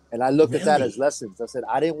bombed. And I looked at that as Really? lessons. I said,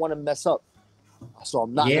 I didn't want to mess up, so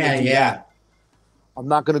I'm not gonna Yeah, do that. yeah. I'm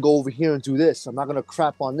not gonna go over here and do this. I'm not gonna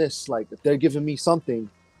crap on this. Like, if they're giving me something,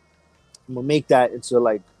 I'm gonna make that into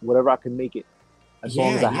like whatever I can make it, as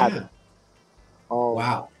long Yeah, as I have it. yeah. Um,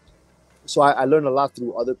 Wow. so I learned a lot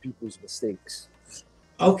through other people's mistakes.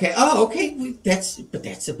 Okay. Oh, okay. That's the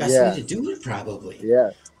best way Yeah, to do it, probably.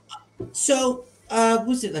 yeah, So,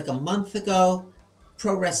 was it like a month ago?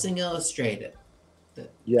 Pro Wrestling Illustrated, the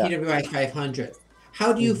yeah. PWI 500.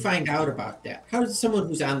 How do you Mhm. find out about that? How does someone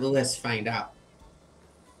who's on the list find out?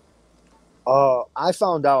 I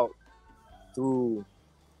found out through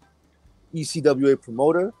ECWA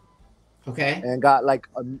promoter Okay. and got like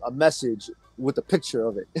a message with a picture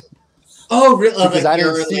of it Oh, really? because Like I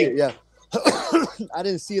didn't you're see it. like, Yeah, I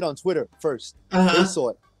didn't see it on Twitter first. They uh-huh. saw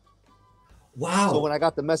it. So Wow. when I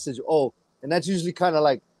got the message, and that's usually kind of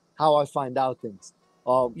like how I find out things.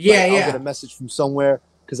 Yeah, Like I'll get a yeah. message from somewhere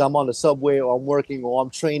because I'm on the subway or I'm working or I'm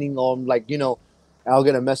training or I'm like, you know, and I'll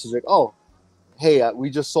get a message like, "Oh, hey, we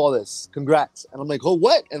just saw this. Congrats!" And I'm like, "Oh,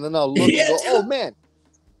 what?" And then I'll look and Yeah. go, "Oh man,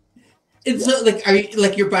 And yeah." so, like, are you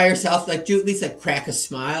like you're by yourself? Like, do you at least like crack a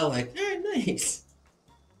smile? Like, nice.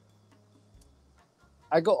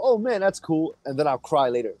 I go, "Oh man, that's cool," and then I'll cry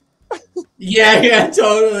later. Yeah, yeah,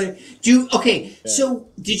 totally. Okay? Yeah. So,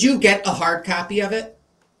 did you get a hard copy of it,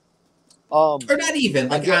 Um, or not even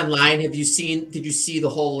I like get online? Have you seen? Did you see the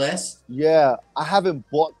whole list? Yeah, I haven't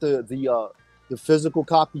bought the physical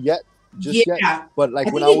copy just yet. Yeah, But like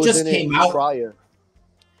I when think I it was just in it came out. prior,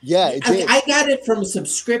 yeah, Yeah, it did. I got it from a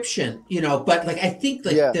subscription, but like I think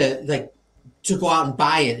like Yeah, the to go out and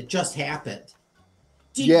buy it, it just happened.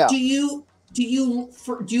 Do yeah. do you do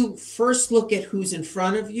you first look at who's in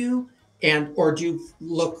front of you or do you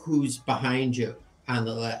look who's behind you on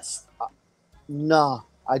the list? Nah,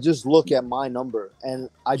 I just look at my number and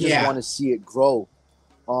I just want Yeah. to see it grow.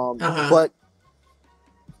 Uh-huh. But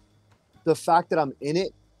the fact that I'm in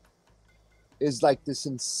it is like this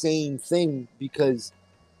insane thing because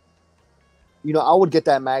I would get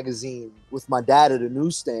that magazine with my dad at a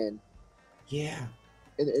newsstand Yeah.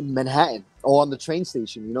 in Manhattan or on the train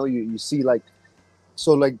station. You see like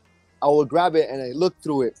so like I would grab it and I look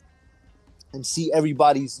through it and see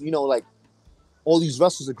everybody's like all these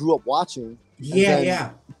wrestlers I grew up watching, and Yeah, then yeah.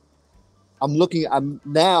 I'm looking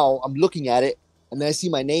at it, and then I see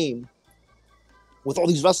my name with all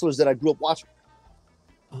these wrestlers that I grew up watching,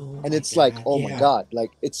 Oh and my it's like, God. oh my Yeah. god,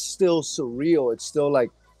 like it's still surreal. It's still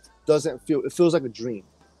like it feels like a dream.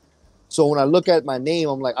 So when I look at my name,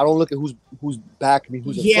 I'm like, I don't look at who's back of me,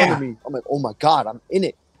 who's in front of Yeah. me. I'm like, oh my god, I'm in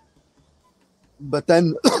it. But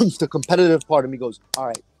then the competitive part of me goes, all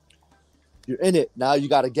right, you're in it. Now you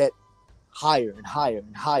got to get higher and higher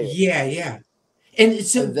and higher. Yeah, yeah. And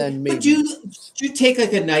so And then but maybe, do you take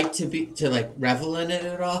like a night to like revel in it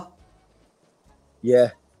at all?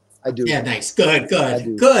 yeah, I do. Yeah, nice. Good, I good,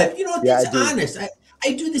 do. good. You know, Yeah, I that's do. honest.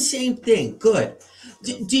 I do the same thing. Good.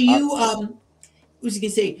 Yeah. Do you what was I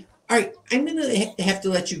gonna say? All right, I'm gonna have to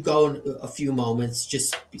let you go in a few moments,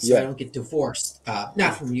 just so I Yeah. don't get divorced.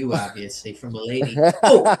 Not from you, obviously, from a lady.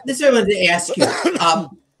 Oh, this is what I wanted to ask you.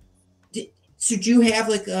 So do you have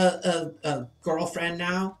like a girlfriend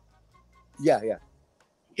now? Yeah, yeah.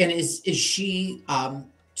 And is she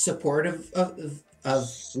supportive of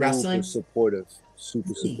Super wrestling? supportive. Super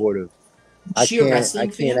Really? supportive. Is she a I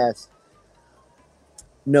wrestling can't fan? ask.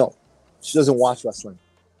 No, she doesn't watch wrestling.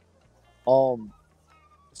 Um,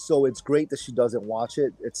 so it's great that she doesn't watch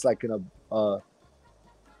it. It's like in a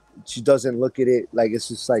she doesn't look at it like it's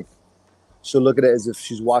just like she'll look at it as if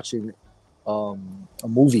she's watching a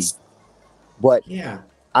movie. But Yeah.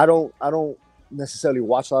 I don't necessarily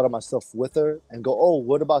watch a lot of my stuff with her and go, oh,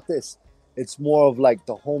 what about this? It's more of like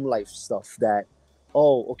the home life stuff that,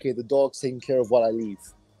 oh, okay, the dog's taking care of while I leave.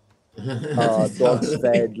 Dog's Totally.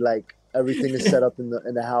 fed, like everything is set up in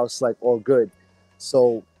the house, like all good.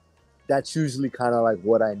 So that's usually kind of like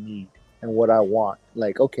what I need and what I want.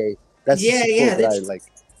 Like, okay, that's the Yeah, yeah. support that I That's. like,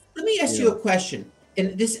 Let me you ask you a know. question.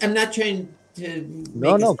 And this, I'm not trying to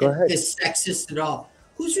No, make no, go ahead. this sexist at all.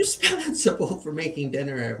 Who's responsible for making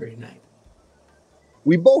dinner every night?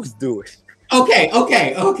 We both do it. Okay,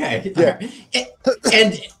 okay, okay. All Yeah. right.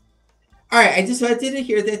 And all right, I just didn't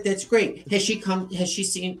hear that. That's great. Has she come? Has she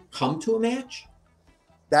seen come to a match?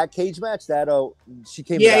 That cage match, that she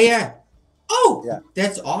came to Yeah, that one. yeah. Oh, Yeah,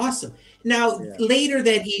 that's awesome. Now, yeah. later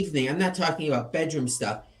that evening, I'm not talking about bedroom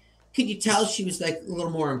stuff. Could you tell she was like a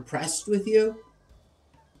little more impressed with you?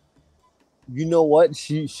 You know what?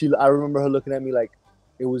 She I remember her looking at me like,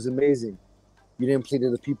 it was amazing. You didn't play to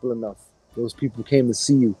the people enough. Those people came to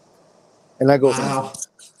see you. And I go, Wow.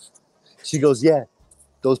 she goes, yeah,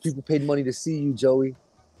 those people paid money to see you, Joey.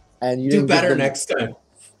 And you Do didn't give better them, next time.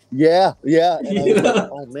 yeah, yeah. And I You was like, know?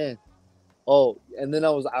 oh man. Oh, and then I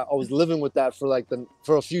was living with that for like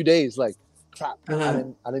for a few days. Like, crap, Uh-huh.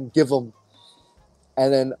 I didn't give them.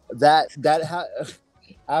 And then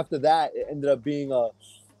after that, it ended up being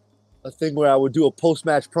a thing where I would do a post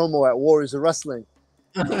match promo at Warriors of Wrestling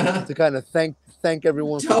Uh-huh. to kind of thank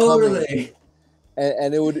everyone for coming, Totally.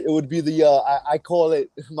 and it would be the I call it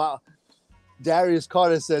my Darius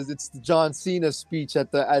Carter says it's the John Cena speech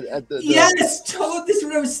at the Yes, totally. This is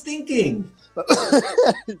what I was thinking.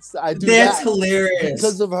 I do That's that hilarious.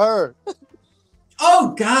 because of her.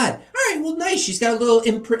 Oh God! All right, well, nice. She's got a little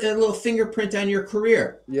imprint, a little fingerprint on your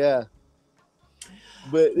career. Yeah,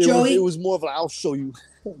 but it Joey, was more of like I'll show you,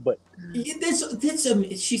 but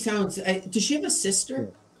this she sounds. Does she have a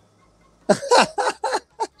sister?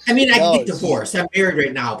 I mean, I can no, get divorced. I'm married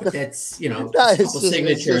right now, but that's no, just a it's couple it's just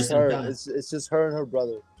signatures and her. done. It's just her and her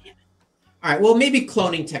brother. All right. Well, maybe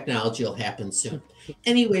cloning technology will happen soon.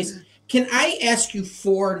 Anyways, can I ask you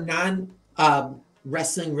four non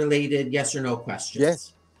wrestling related yes or no Yeah,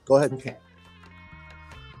 questions? go ahead. Okay.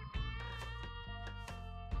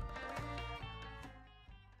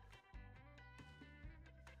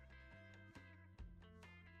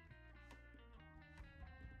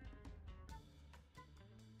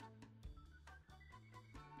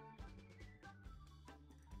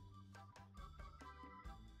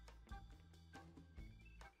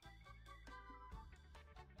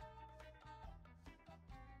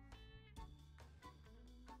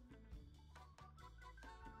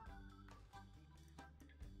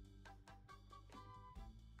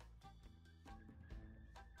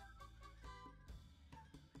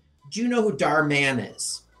 Do you know who Dar Man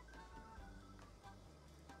is?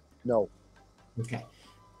 No, Okay.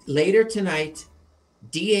 Later tonight,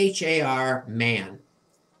 DHAR man.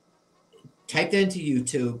 Type that into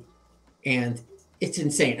YouTube, and it's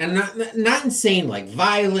insane. And not insane like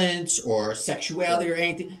violence or right, sexuality or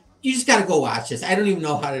anything. You just got to go watch this. I don't even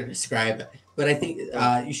know how to describe it, but I think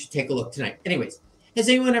right. you should take a look tonight. Anyways, has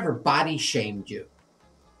anyone ever body shamed you?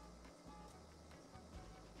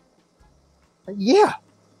 Yeah,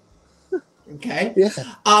 Okay. yeah.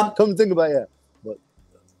 Um, Come to think about it, yeah, but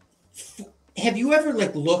have you ever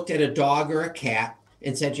like looked at a dog or a cat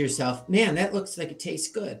and said to yourself, "Man, that looks like it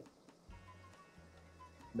tastes good"?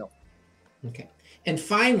 no, Okay. And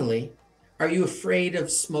finally, are you afraid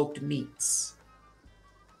of smoked meats?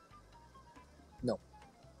 no.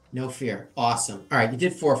 No fear. Awesome. All right, you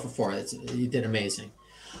did 4 for 4. You did amazing.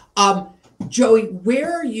 Um, Joey,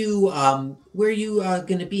 where are you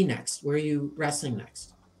going to be next? Where are you wrestling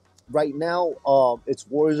next? Right now, it's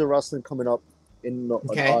Warriors of Wrestling coming up in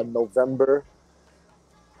Okay. November.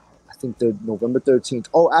 I think they're November 13th.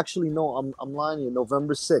 Oh, actually, no, I'm lying to you.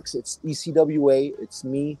 November 6th. It's ECWA. It's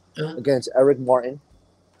me Uh, against Eric Martin.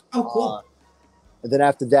 oh, Uh, cool. and then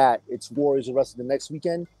after that, it's Warriors the rest of the next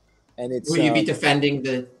weekend, and it's Will you be defending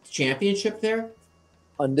the championship there?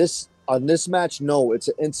 on this match. No, it's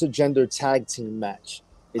an intergender tag team match.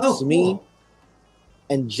 It's Oh, me cool.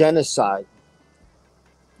 and Genocide.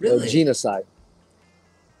 Really? Genocide.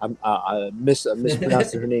 I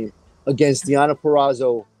mispronounced her name, against Deonna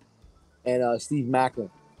Purrazzo and Steve Macklin.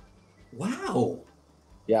 Wow.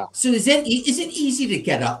 Yeah. So is it easy to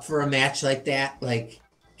get up for a match like that? Like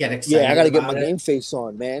get excited? Yeah, I got to get my about it? game face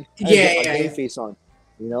on, man. Yeah. Game face on.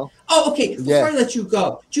 You know. Oh, okay. Before Yeah. I let you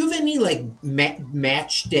go, do you have any like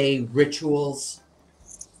match day rituals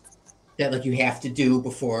that like you have to do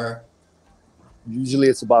before? Usually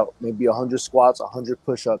it's about maybe 100 squats, 100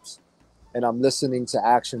 push-ups, and I'm listening to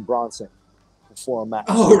Action Bronson before a match.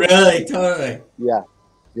 Oh, really? Totally. Yeah.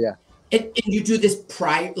 And you do this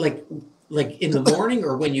prior, like in the morning,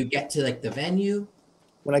 or when you get to like the venue?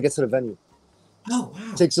 When I get to the venue. Oh,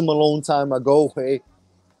 wow. Take some alone time. I go away,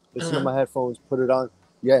 listen to Uh-huh. my headphones, put it on.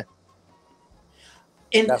 Yeah,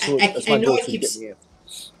 And that's I my know go-to. Get me in.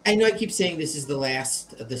 I know I keep saying this is the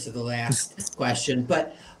last question,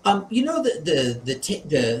 but you know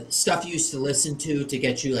the stuff you used to listen to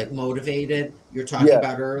get you like motivated. You're talking Yeah.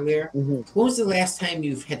 about earlier. Mhm. When was the last time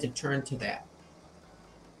you've had to turn to that?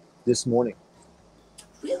 This morning.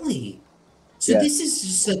 Really? So Yeah. this is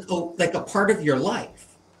just like a part of your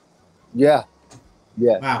life. Yeah.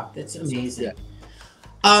 Wow, that's amazing.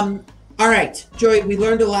 Yeah. All right, Joey, we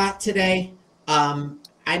learned a lot today. I'm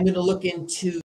going to look into